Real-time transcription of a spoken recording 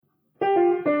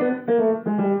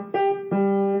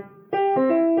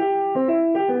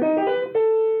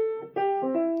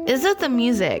Is it the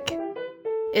music?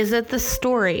 Is it the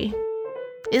story?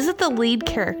 Is it the lead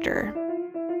character?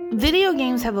 Video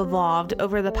games have evolved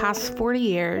over the past 40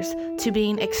 years to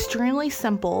being extremely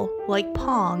simple, like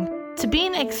Pong, to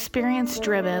being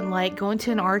experience-driven, like going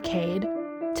to an arcade,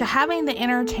 to having the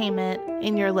entertainment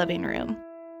in your living room.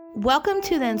 Welcome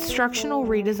to the Instructional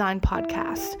Redesign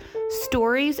Podcast,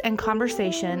 stories and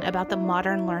conversation about the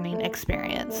modern learning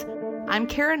experience. I'm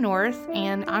Kara North,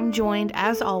 and I'm joined,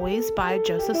 as always, by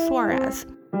Joseph Suarez.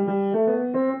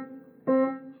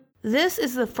 This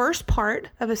is the first part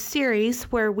of a series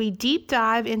where we deep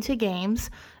dive into games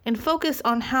and focus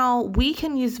on how we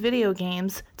can use video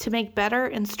games to make better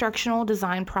instructional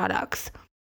design products.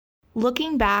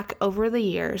 Looking back over the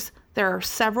years, there are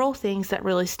several things that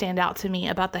really stand out to me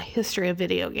about the history of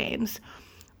video games.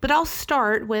 But I'll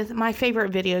start with my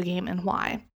favorite video game and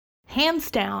why.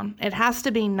 Hands down, it has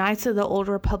to be Knights of the Old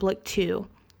Republic 2,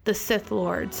 The Sith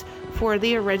Lords, for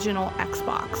the original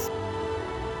Xbox.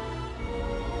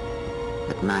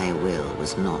 But my will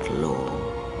was not law.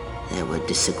 There were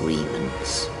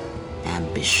disagreements,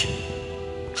 ambition,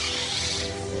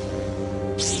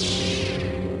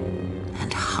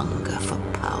 and hunger for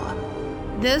power.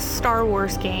 This Star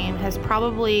Wars game has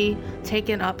probably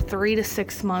taken up 3 to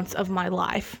 6 months of my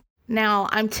life. Now,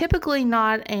 I'm typically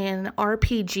not an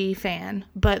RPG fan,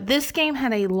 but this game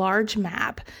had a large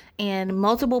map and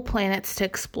multiple planets to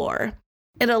explore.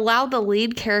 It allowed the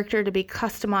lead character to be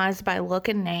customized by look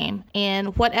and name,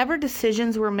 and whatever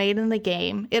decisions were made in the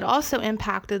game, it also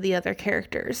impacted the other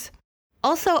characters.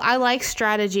 Also, I like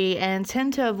strategy and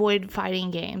tend to avoid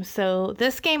fighting games, so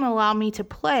this game allowed me to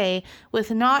play with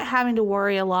not having to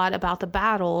worry a lot about the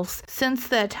battles, since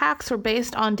the attacks were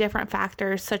based on different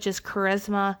factors such as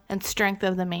charisma and strength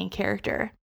of the main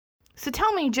character. So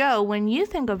tell me, Joe, when you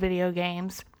think of video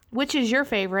games, which is your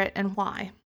favorite and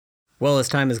why? Well, as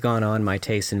time has gone on, my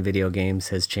taste in video games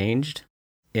has changed.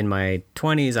 In my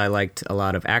 20s, I liked a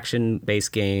lot of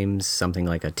action-based games, something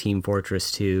like a Team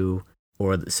Fortress 2,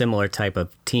 or the similar type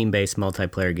of team-based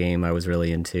multiplayer game I was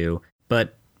really into.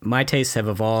 But my tastes have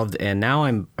evolved, and now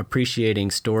I'm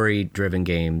appreciating story-driven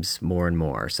games more and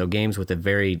more. So games with a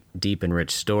very deep and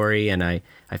rich story, and I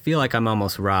feel like I'm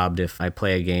almost robbed if I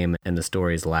play a game and the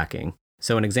story is lacking.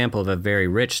 So an example of a very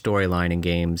rich storyline in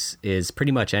games is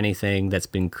pretty much anything that's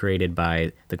been created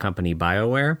by the company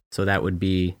BioWare. So that would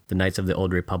be the Knights of the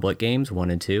Old Republic games,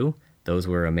 1 and 2. Those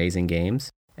were amazing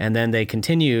games. And then they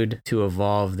continued to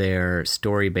evolve their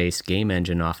story-based game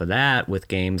engine off of that with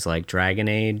games like Dragon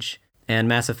Age and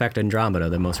Mass Effect Andromeda,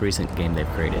 the most recent game they've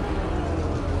created.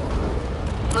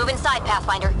 Move inside,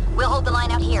 Pathfinder. We'll hold the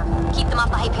line out here. Keep them off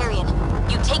the Hyperion.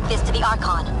 You take this to the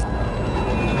Archon.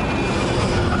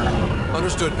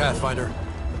 Understood, Pathfinder.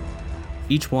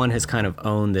 Each one has kind of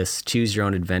owned this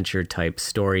choose-your-own-adventure type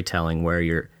storytelling where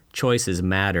your choices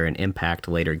matter and impact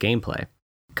later gameplay.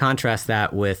 Contrast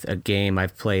that with a game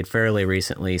I've played fairly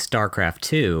recently, StarCraft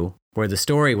 2, where the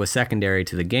story was secondary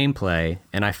to the gameplay,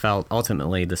 and I felt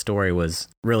ultimately the story was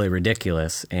really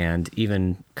ridiculous and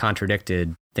even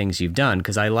contradicted things you've done,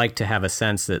 because I like to have a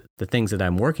sense that the things that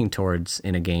I'm working towards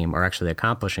in a game are actually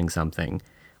accomplishing something.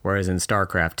 Whereas in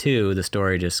StarCraft 2, the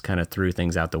story just kind of threw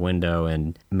things out the window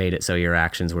and made it so your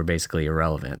actions were basically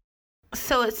irrelevant.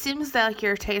 So it seems that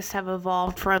your tastes have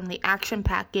evolved from the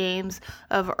action-packed games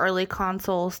of early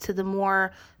consoles to the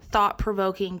more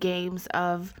thought-provoking games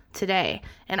of today.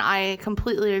 And I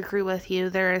completely agree with you.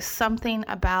 There is something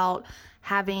about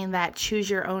having that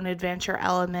choose-your-own-adventure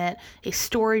element, a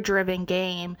story-driven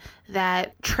game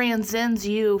that transcends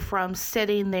you from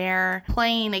sitting there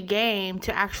playing a game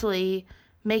to actually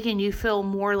making you feel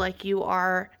more like you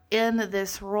are in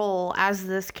this role as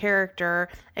this character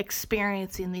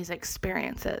experiencing these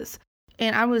experiences.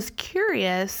 And I was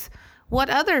curious what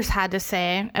others had to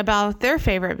say about their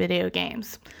favorite video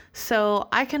games. So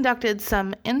I conducted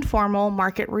some informal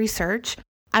market research.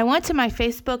 I went to my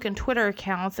Facebook and Twitter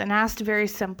accounts and asked very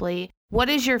simply, what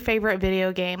is your favorite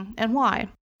video game and why?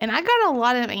 And I got a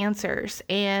lot of answers,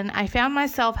 and I found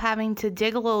myself having to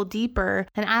dig a little deeper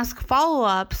and ask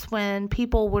follow-ups when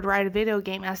people would write a video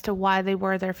game as to why they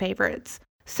were their favorites.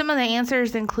 Some of the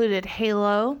answers included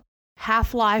Halo,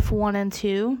 Half-Life 1 and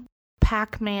 2,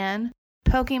 Pac-Man,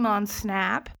 Pokemon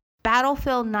Snap,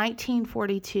 Battlefield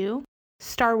 1942,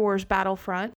 Star Wars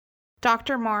Battlefront,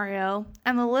 Dr. Mario,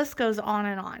 and the list goes on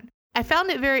and on. I found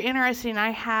it very interesting.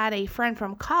 I had a friend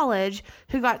from college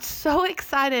who got so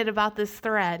excited about this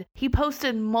thread. He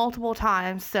posted multiple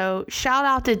times, so shout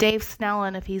out to Dave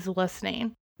Snellen if he's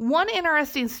listening. One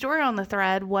interesting story on the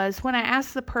thread was when I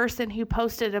asked the person who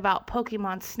posted about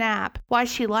Pokemon Snap why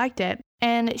she liked it,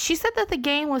 and she said that the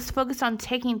game was focused on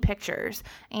taking pictures,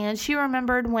 and she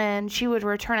remembered when she would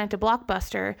return it to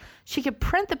Blockbuster, she could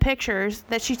print the pictures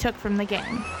that she took from the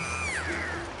game.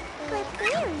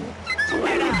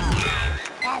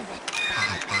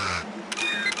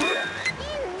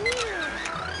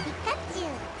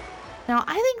 Now,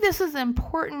 I think this is an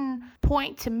important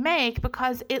point to make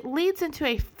because it leads into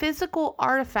a physical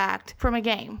artifact from a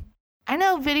game. I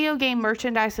know video game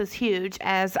merchandise is huge,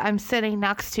 as I'm sitting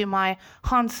next to my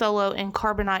Han Solo and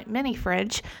Carbonite mini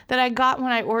fridge that I got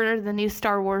when I ordered the new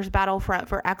Star Wars Battlefront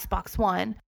for Xbox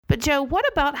One. But Joe, what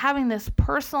about having this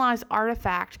personalized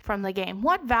artifact from the game?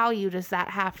 What value does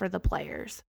that have for the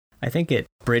players? I think it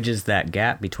bridges that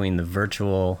gap between the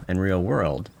virtual and real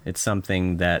world. It's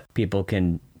something that people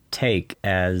can take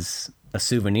as a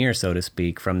souvenir, so to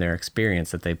speak, from their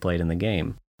experience that they played in the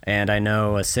game. And I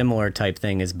know a similar type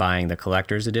thing is buying the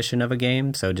collector's edition of a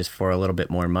game. So just for a little bit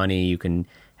more money, you can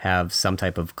have some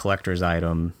type of collector's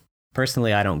item.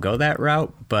 Personally, I don't go that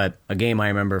route, but a game I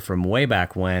remember from way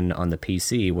back when on the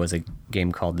PC was a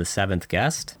game called The Seventh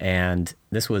Guest. And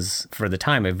this was, for the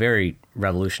time, a very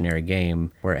revolutionary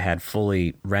game where it had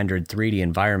fully rendered 3D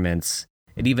environments.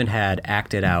 It even had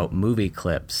acted out movie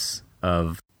clips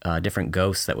of different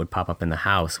ghosts that would pop up in the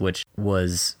house, which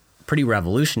was pretty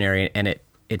revolutionary. And it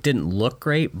didn't look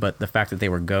great, but the fact that they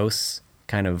were ghosts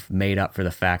kind of made up for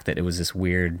the fact that it was this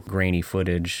weird, grainy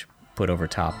footage put over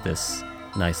top this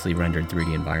nicely rendered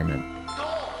 3D environment.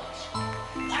 Dolls!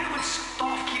 Why would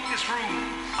Stoff keep this room?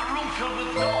 A room filled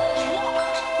with dolls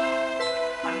locked?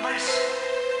 Unless...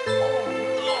 Oh,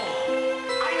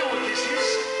 I know what this is.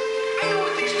 I know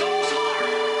what these dolls are.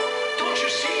 Don't you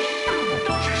see?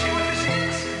 Don't you see what this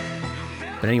is?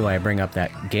 But anyway, I bring up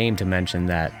that game to mention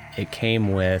that it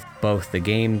came with both the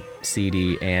game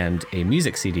CD and a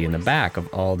music CD in the back of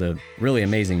all the really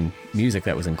amazing music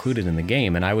that was included in the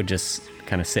game. And I would just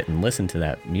kind of sit and listen to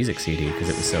that music CD because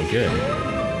it was so good.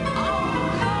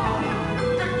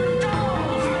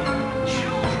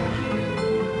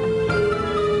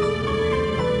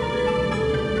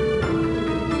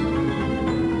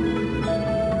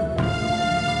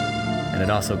 And it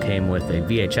also came with a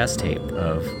VHS tape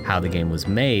of how the game was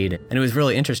made. And it was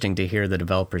really interesting to hear the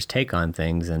developers' take on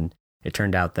things. And it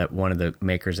turned out that one of the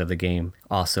makers of the game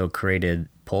also created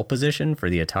Pole Position for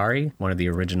the Atari, one of the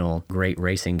original great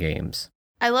racing games.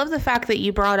 I love the fact that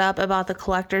you brought up about the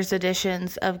collector's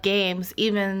editions of games,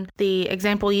 even the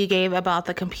example you gave about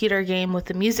the computer game with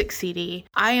the music CD.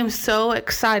 I am so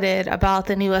excited about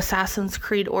the new Assassin's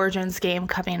Creed Origins game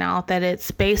coming out, that it's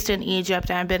based in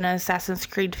Egypt, and I've been an Assassin's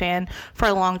Creed fan for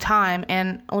a long time.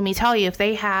 And let me tell you, if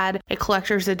they had a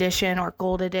collector's edition or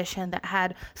gold edition that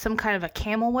had some kind of a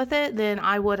camel with it, then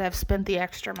I would have spent the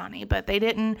extra money. But they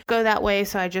didn't go that way,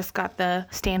 so I just got the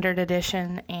standard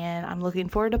edition, and I'm looking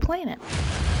forward to playing it.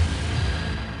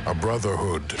 A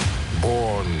brotherhood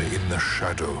born in the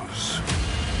shadows.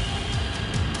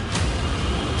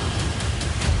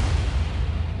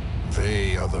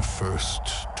 They are the first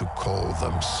to call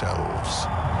themselves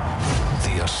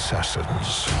the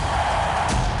Assassins.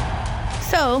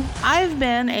 So, I've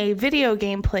been a video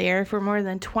game player for more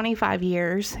than 25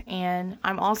 years, and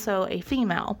I'm also a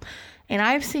female. And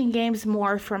I've seen games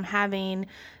morph from having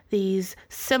these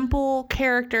simple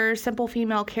characters, simple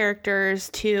female characters,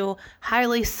 to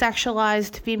highly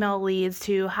sexualized female leads,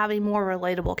 to having more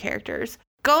relatable characters.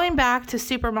 Going back to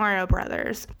Super Mario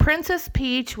Brothers, Princess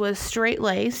Peach was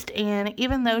straight-laced, and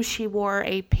even though she wore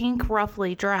a pink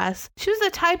ruffly dress, she was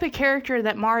the type of character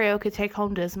that Mario could take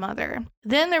home to his mother.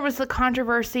 Then there was the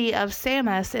controversy of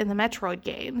Samus in the Metroid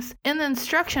games. In the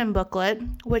instruction booklet,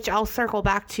 which I'll circle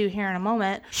back to here in a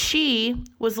moment, she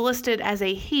was listed as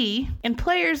a he, and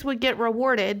players would get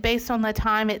rewarded based on the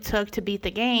time it took to beat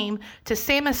the game, to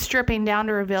Samus stripping down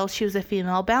to reveal she was a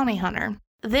female bounty hunter.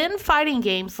 Then fighting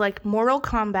games like Mortal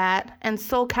Kombat and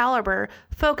Soul Calibur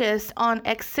focused on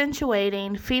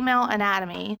accentuating female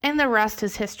anatomy, and the rest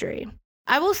is history.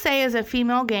 I will say, as a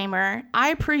female gamer, I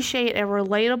appreciate a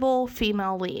relatable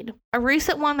female lead. A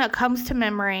recent one that comes to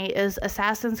memory is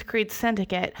Assassin's Creed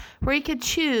Syndicate, where you could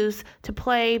choose to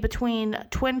play between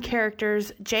twin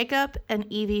characters Jacob and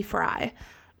Evie Fry.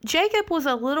 Jacob was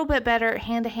a little bit better at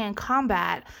hand-to-hand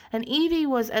combat, and Evie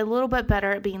was a little bit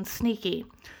better at being sneaky.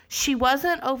 She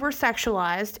wasn't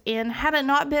over-sexualized, and had it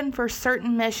not been for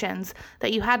certain missions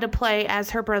that you had to play as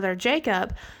her brother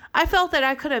Jacob, I felt that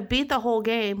I could have beat the whole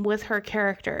game with her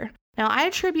character. Now, I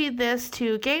attribute this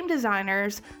to game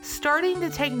designers starting to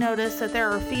take notice that there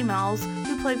are females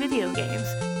who play video games.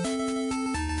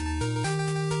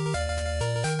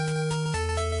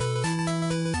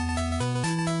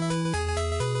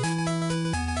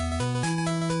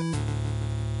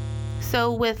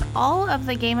 So with all of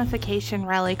the gamification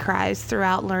rally cries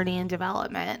throughout learning and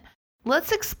development,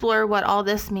 let's explore what all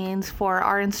this means for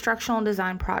our instructional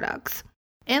design products.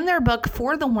 In their book,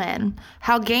 For the Win,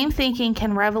 How Game Thinking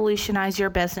Can Revolutionize Your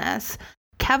Business,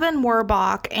 Kevin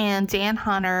Werbach and Dan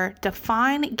Hunter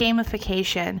define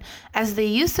gamification as the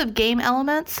use of game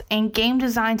elements and game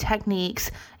design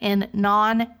techniques in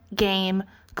non-game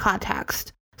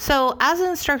context. So as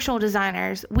instructional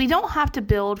designers, we don't have to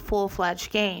build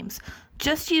full-fledged games.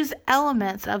 Just use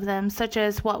elements of them, such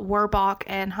as what Werbach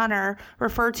and Hunter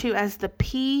refer to as the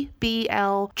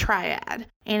PBL triad.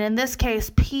 And in this case,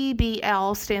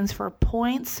 PBL stands for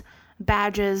points,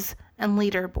 badges, and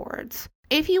leaderboards.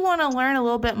 If you want to learn a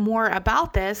little bit more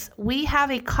about this, we have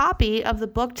a copy of the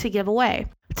book to give away.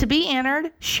 To be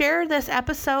entered, share this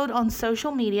episode on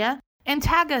social media and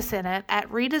tag us in it at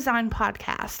Redesign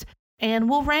Podcast, and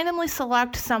we'll randomly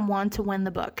select someone to win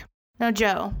the book. Now,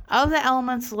 Joe, of the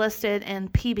elements listed in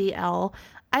PBL,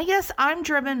 I guess I'm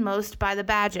driven most by the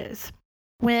badges.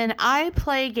 When I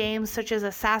play games such as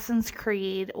Assassin's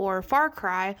Creed or Far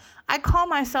Cry, I call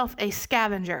myself a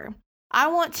scavenger. I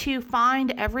want to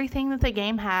find everything that the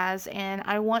game has, and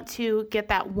I want to get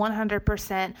that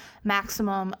 100%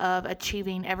 maximum of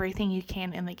achieving everything you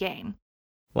can in the game.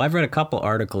 Well, I've read a couple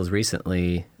articles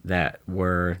recently that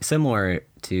were similar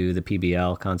to the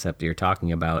PBL concept that you're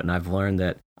talking about, and I've learned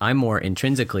that I'm more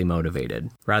intrinsically motivated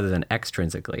rather than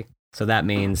extrinsically. So that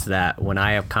means that when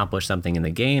I accomplish something in the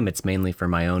game, it's mainly for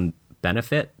my own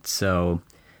benefit. So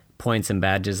points and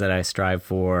badges that I strive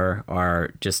for are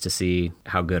just to see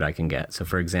how good I can get. So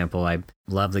for example, I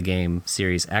love the game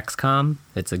series XCOM.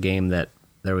 It's a game that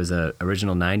there was a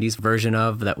original 90s version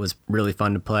of that was really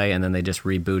fun to play, and then they just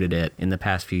rebooted it in the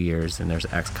past few years, and there's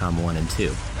XCOM 1 and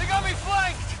 2. They got me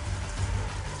flanked!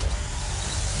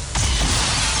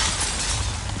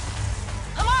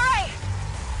 I'm alright!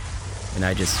 And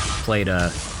I just played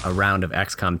a round of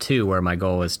XCOM 2 where my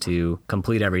goal was to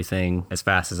complete everything as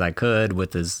fast as I could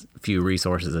with as few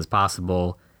resources as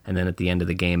possible. And then at the end of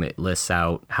the game, it lists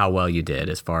out how well you did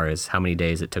as far as how many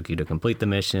days it took you to complete the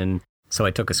mission. So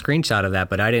I took a screenshot of that,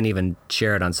 but I didn't even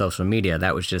share it on social media.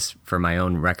 That was just for my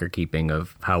own record keeping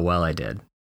of how well I did.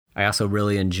 I also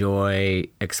really enjoy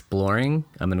exploring.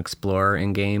 I'm an explorer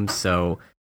in games, so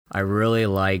I really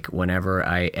like whenever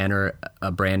I enter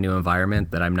a brand new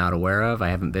environment that I'm not aware of, I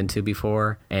haven't been to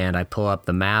before, and I pull up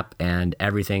the map and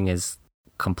everything is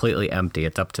completely empty.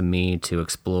 It's up to me to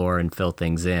explore and fill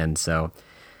things in. So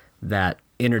that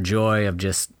inner joy of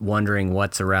just wondering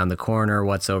what's around the corner,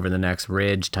 what's over the next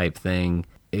ridge type thing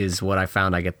is what I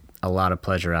found I get a lot of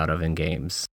pleasure out of in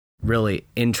games. Really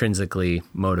intrinsically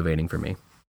motivating for me.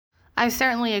 I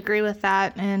certainly agree with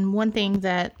that. And one thing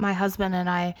that my husband and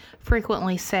I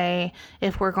frequently say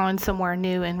if we're going somewhere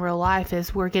new in real life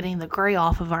is we're getting the gray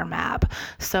off of our map.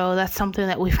 So that's something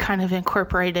that we've kind of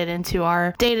incorporated into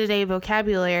our day-to-day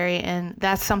vocabulary. And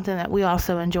that's something that we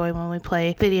also enjoy when we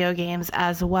play video games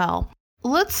as well.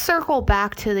 Let's circle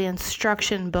back to the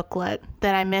instruction booklet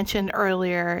that I mentioned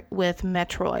earlier with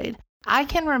Metroid. I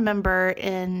can remember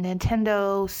in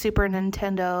Nintendo, Super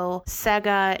Nintendo,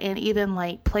 Sega, and even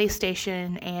like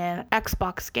PlayStation and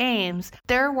Xbox games,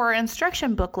 there were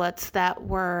instruction booklets that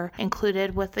were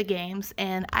included with the games,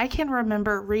 and I can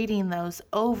remember reading those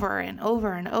over and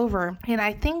over and over, and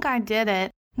I think I did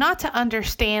it not to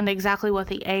understand exactly what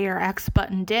the A or X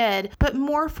button did, but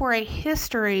more for a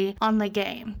history on the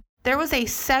game. There was a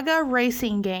Sega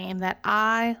racing game that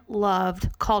I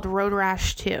loved called Road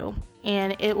Rash 2,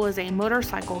 and it was a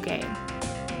motorcycle game.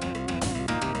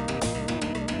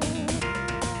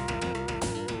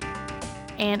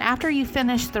 And after you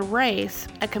finished the race,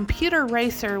 a computer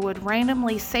racer would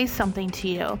randomly say something to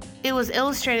you. It was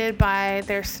illustrated by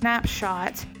their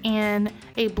snapshot and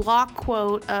a block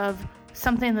quote of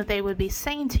something that they would be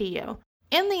saying to you.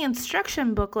 In the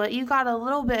instruction booklet, you got a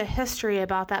little bit of history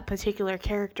about that particular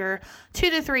character, 2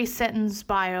 to 3 sentence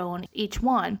bio on each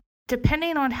one.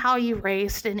 Depending on how you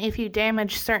raced and if you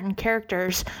damaged certain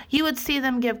characters, you would see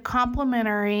them give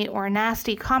complimentary or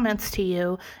nasty comments to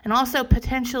you and also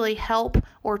potentially help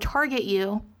or target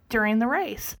you during the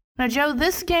race. Now, Joe,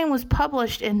 this game was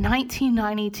published in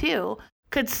 1992.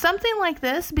 Could something like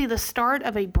this be the start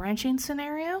of a branching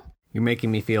scenario? You're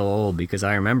making me feel old because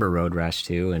I remember Road Rash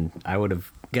 2, and I would have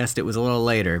guessed it was a little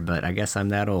later, but I guess I'm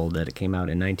that old that it came out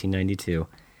in 1992.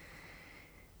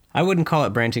 I wouldn't call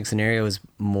it branching scenarios,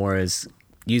 more as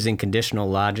using conditional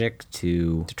logic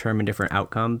to determine different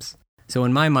outcomes. So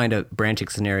in my mind, a branching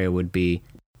scenario would be,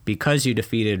 because you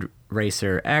defeated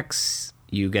Racer X,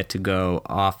 you get to go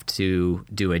off to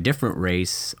do a different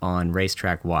race on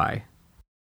racetrack Y.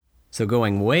 So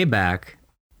going way back,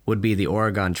 would be the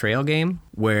Oregon Trail game,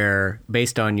 where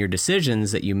based on your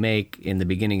decisions that you make in the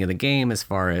beginning of the game, as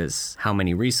far as how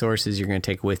many resources you're going to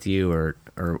take with you or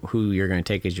who you're going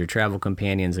to take as your travel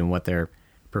companions and what their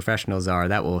professionals are,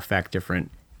 that will affect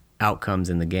different outcomes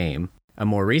in the game. A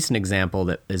more recent example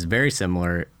that is very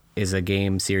similar is a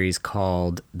game series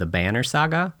called The Banner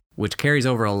Saga, which carries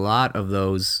over a lot of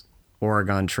those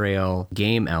Oregon Trail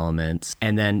game elements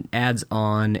and then adds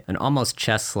on an almost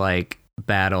chess-like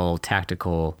battle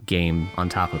tactical game on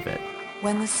top of it.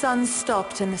 When the sun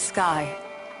stopped in the sky,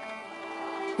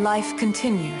 life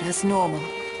continued as normal.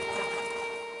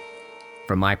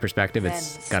 From my perspective,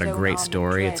 it's got a great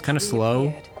story. It's kind of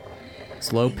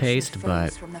slow-paced,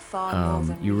 but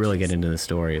you really get into the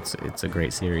story. It's a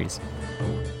great series.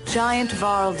 Giant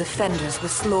Varl defenders were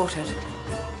slaughtered,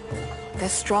 their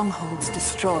strongholds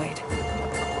destroyed.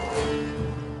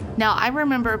 Now, I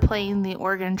remember playing the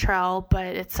Oregon Trail, but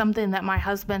it's something that my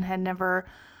husband had never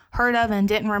heard of and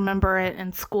didn't remember it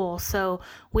in school. So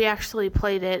we actually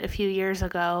played it a few years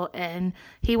ago, and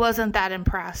he wasn't that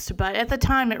impressed. But at the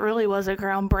time, it really was a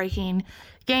groundbreaking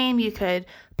game. You could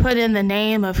put in the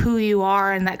name of who you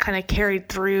are, and that kind of carried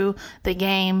through the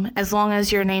game, as long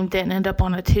as your name didn't end up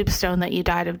on a tombstone that you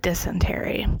died of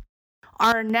dysentery.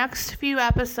 Our next few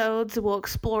episodes will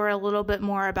explore a little bit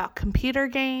more about computer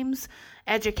games,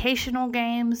 educational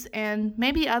games, and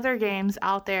maybe other games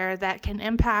out there that can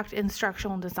impact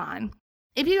instructional design.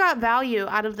 If you got value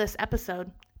out of this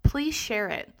episode, please share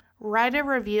it, write a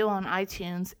review on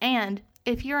iTunes, and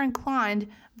if you're inclined,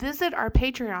 visit our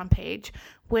Patreon page,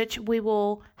 which we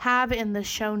will have in the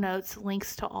show notes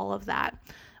links to all of that.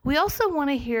 We also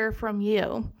want to hear from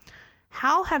you.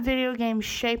 How have video games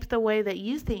shaped the way that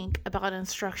you think about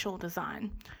instructional design?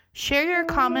 Share your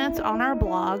comments on our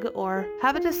blog or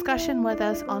have a discussion with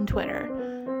us on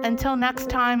Twitter. Until next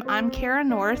time, I'm Kara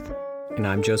North. And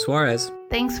I'm Joe Suarez.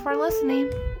 Thanks for listening.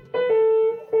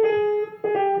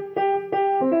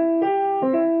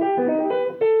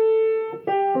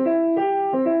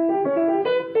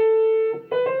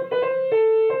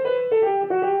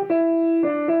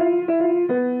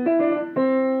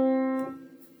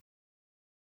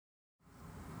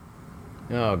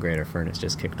 Oh, great, our furnace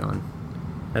just kicked on.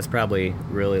 That's probably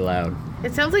really loud.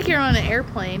 It sounds like you're on an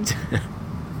airplane.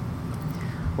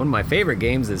 One of my favorite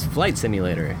games is Flight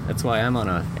Simulator. That's why I'm on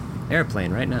an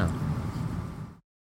airplane right now.